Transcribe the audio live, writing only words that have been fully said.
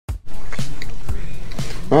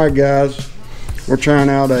Alright guys, we're trying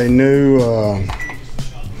out a new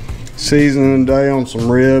seasoning today on some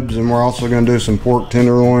ribs, and we're also going to do some pork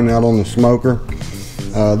tenderloin out on the smoker.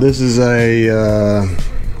 This is a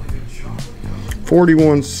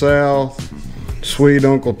 41 South Sweet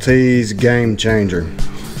Uncle T's Game Changer.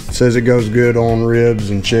 It says it goes good on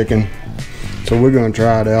ribs and chicken, so we're going to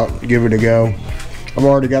try it out, give it a go. I've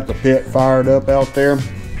already got the pit fired up out there.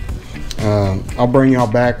 I'll bring y'all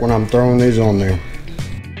back when I'm throwing these on there.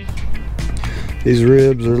 These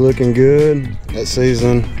ribs are looking good. That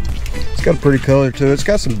seasoning, it's got a pretty color to it. It's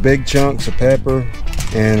got some big chunks of pepper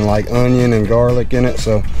and like onion and garlic in it,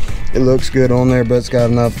 so it looks good on there, but it's got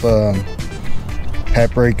enough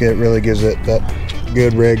paprika. It really gives it that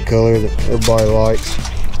good red color that everybody likes.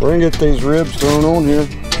 We're gonna get these ribs thrown on here.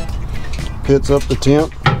 Pit's up the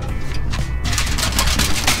temp.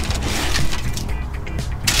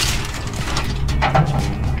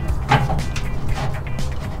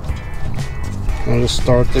 I'll just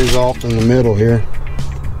start these off in the middle here.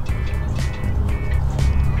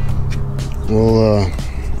 We'll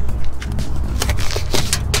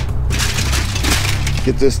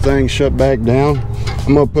get this thing shut back down.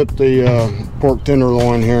 I'm gonna put the pork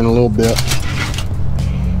tenderloin here in a little bit.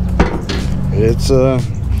 It's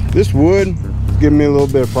this wood giving me a little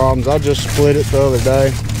bit of problems. I just split it the other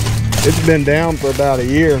day. It's been down for about a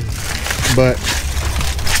year, but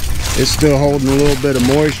it's still holding a little bit of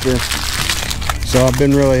moisture. So I've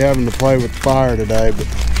been really having to play with the fire today, but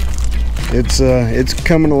it's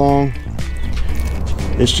coming along.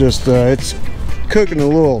 It's just it's cooking a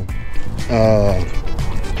little.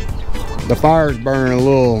 The fire's burning a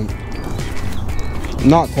little,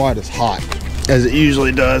 not quite as hot as it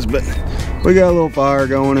usually does, but we got a little fire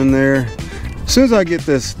going in there. As soon as I get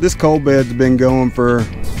this coal bed's been going for,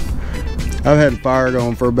 I've had the fire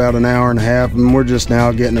going for about an hour and a half, and we're just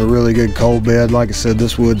now getting a really good coal bed. Like I said,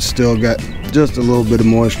 this wood's still got just a little bit of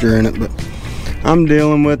moisture in it, but I'm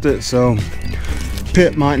dealing with it, so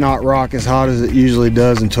pit might not rock as hot as it usually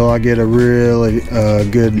does until I get a really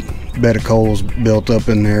good bed of coals built up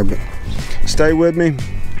in there. But stay with me,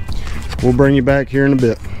 we'll bring you back here in a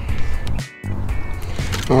bit.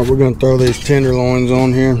 All right, we're gonna throw these tenderloins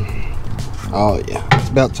on here. Oh yeah, it's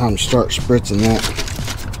about time to start spritzing that.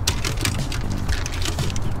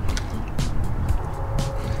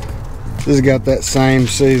 This has got that same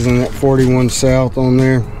season, that 41 South on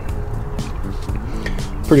there.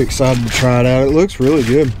 Pretty excited to try it out. It looks really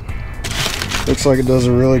good. Looks like it does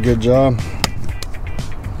a really good job.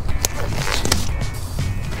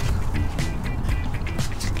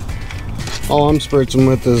 All I'm spritzing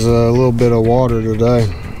with is a little bit of water today.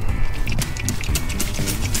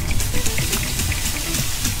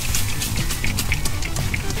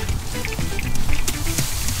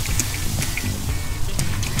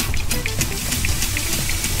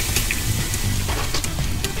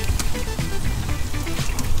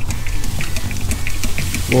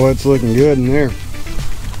 Boy, it's looking good in there.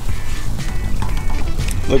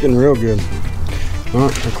 Looking real good. All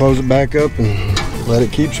right, I'll close it back up and let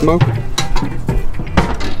it keep smoking.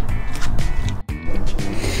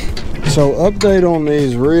 So update on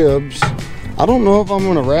these ribs. I don't know if I'm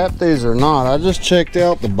gonna wrap these or not. I just checked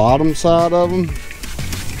out the bottom side of them,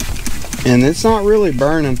 and it's not really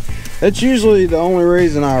burning. That's usually the only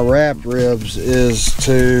reason I wrap ribs, is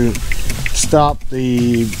to stop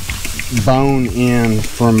the bone in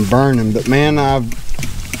from burning. But man,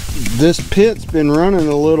 this pit's been running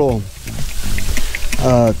a little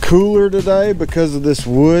cooler today because of this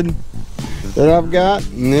wood that I've got,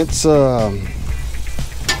 and it's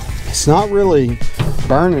not really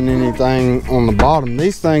burning anything on the bottom.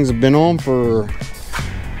 These things have been on for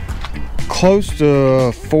close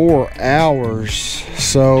to 4 hours,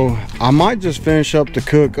 so I might just finish up the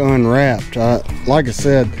cook unwrapped. Like I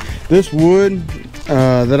said, this wood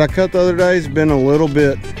that I cut the other day has been a little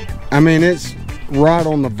bit, I mean, it's right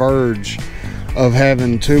on the verge of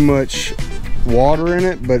having too much water in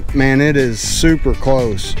it, but man, it is super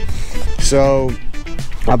close. So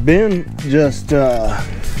I've been just trying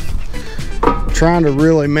to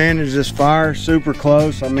really manage this fire super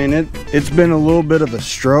close. I mean, it's been a little bit of a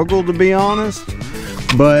struggle, to be honest,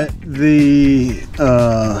 but the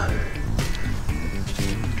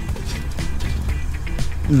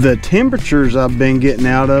temperatures I've been getting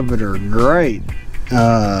out of it are great.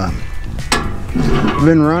 I've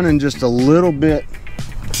been running just a little bit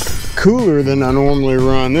cooler than I normally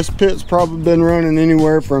run. This pit's probably been running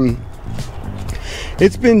anywhere from,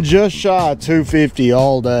 it's been just shy of 250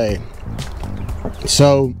 all day.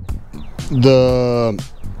 So the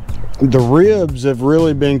ribs have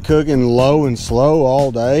really been cooking low and slow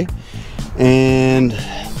all day, and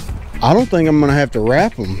I don't think I'm gonna have to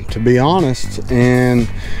wrap them, to be honest, and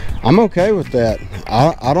I'm okay with that.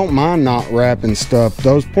 I don't mind not wrapping stuff.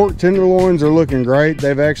 Those pork tenderloins are looking great.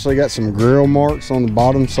 They've actually got some grill marks on the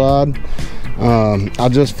bottom side. I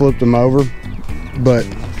just flipped them over, but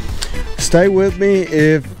stay with me.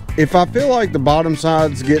 If I feel like the bottom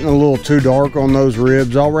side's getting a little too dark on those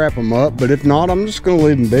ribs, I'll wrap them up, but if not, I'm just gonna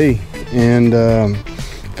leave them be and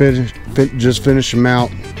just finish them out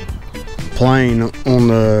plain on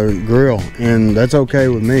the grill, and that's okay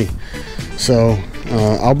with me. So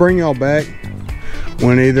I'll bring y'all back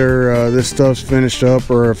when either this stuff's finished up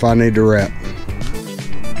or if I need to wrap.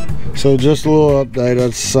 So just a little update, I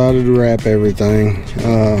decided to wrap everything.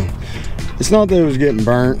 It's not that it was getting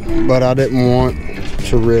burnt, but I didn't want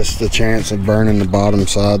to risk the chance of burning the bottom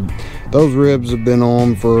side. Those ribs have been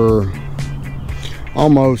on for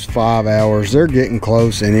almost 5 hours. They're getting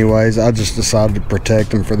close anyways. I just decided to protect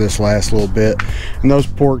them for this last little bit. And those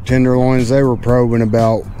pork tenderloins, they were probing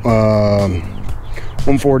about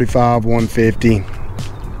 145, 150.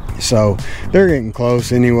 So they're getting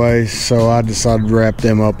close anyways, so I decided to wrap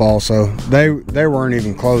them up also. They weren't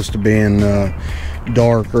even close to being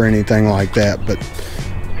dark or anything like that, but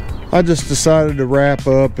I just decided to wrap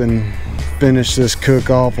up and finish this cook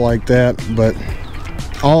off like that. But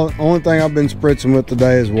only thing I've been spritzing with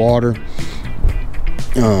today is water.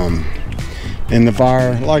 And the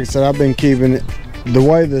fire, like I said, I've been keeping it, the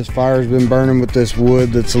way this fire's been burning with this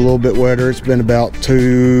wood that's a little bit wetter, it's been about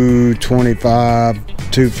 225,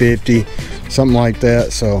 250, something like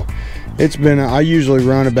that. So it's been, I usually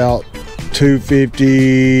run about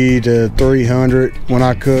 250 to 300 when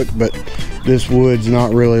I cook, but this wood's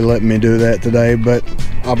not really letting me do that today. But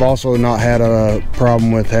I've also not had a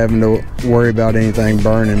problem with having to worry about anything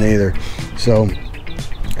burning either. So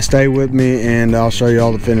stay with me and I'll show you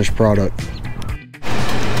all the finished product.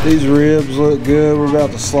 These ribs look good. We're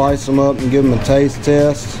about to slice them up and give them a taste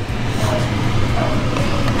test.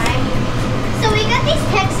 So we got these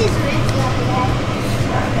Texas ribs the other day.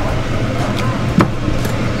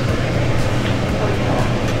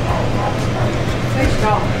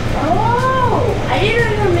 Oh, I didn't know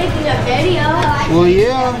you were making a video. Well,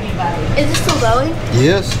 yeah. Is it still going?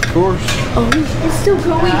 Yes, of course. Oh, it's still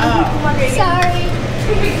going. Sorry.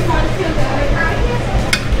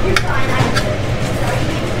 You're fine.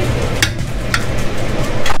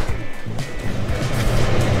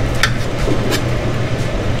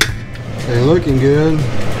 They're looking good.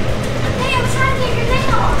 Hey, I'm trying to get your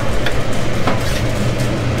thing off.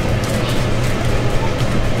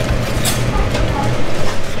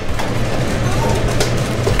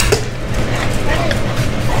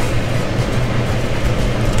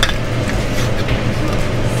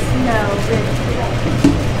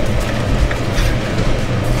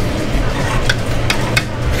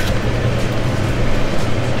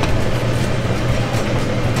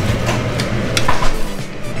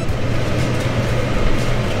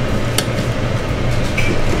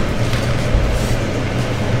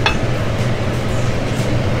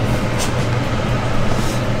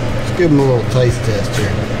 Give them a little taste test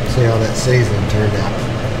here. See how that seasoning turned out.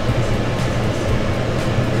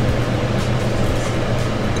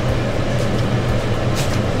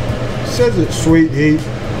 It says it's sweet heat.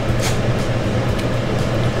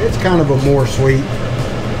 It's kind of a more sweet.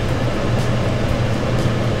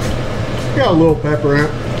 Got a little pepper in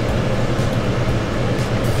it.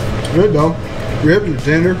 Good though. Ribs are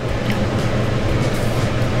tender.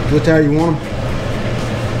 That's how you want them.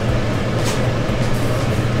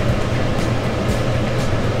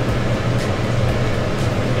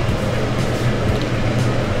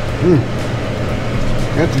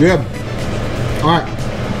 That's good. All right,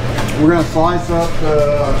 we're gonna slice up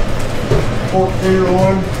the pork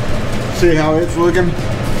tenderloin, see how it's looking.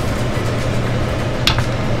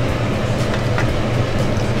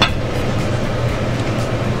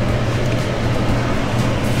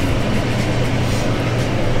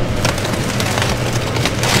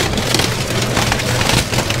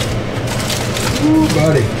 Ooh,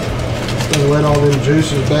 buddy. Gonna let all them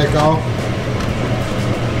juices back off.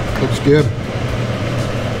 Looks good.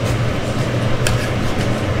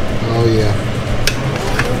 Oh yeah.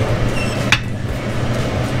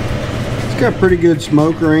 It's got a pretty good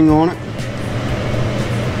smoke ring on it.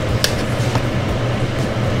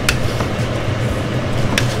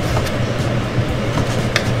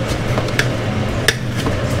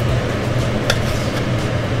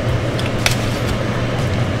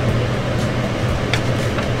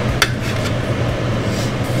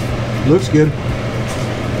 Looks good.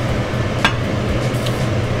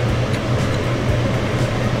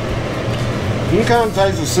 You can kind of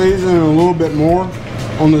taste the seasoning a little bit more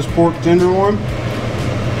on this pork tenderloin.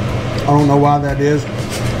 don't know why that is.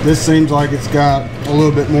 This seems like it's got a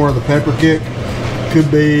little bit more of the pepper kick. Could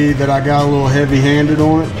be that I got a little heavy-handed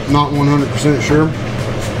on it. Not 100% sure,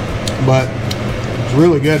 but it's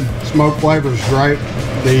really good. Smoke flavor is great.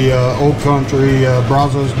 The Old Country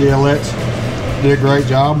Brazos DLX did a great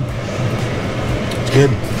job. It's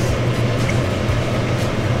good.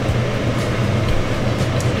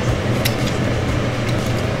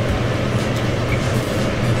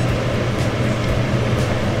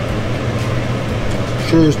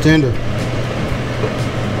 Sure is tender.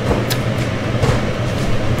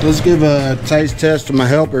 Let's give a taste test to my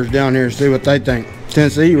helpers down here and see what they think.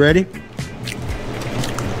 Tennessee, you ready?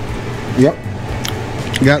 Yep.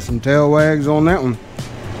 Got some tail wags on that one.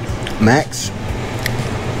 Max.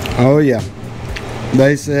 Oh yeah.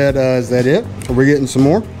 They said, is that it? Are we getting some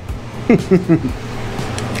more?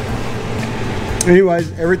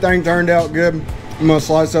 Anyways, everything turned out good. I'm gonna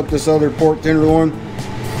slice up this other pork tenderloin.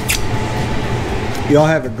 Y'all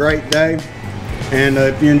have a great day, and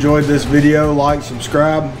if you enjoyed this video, like,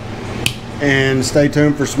 subscribe, and stay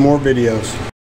tuned for some more videos.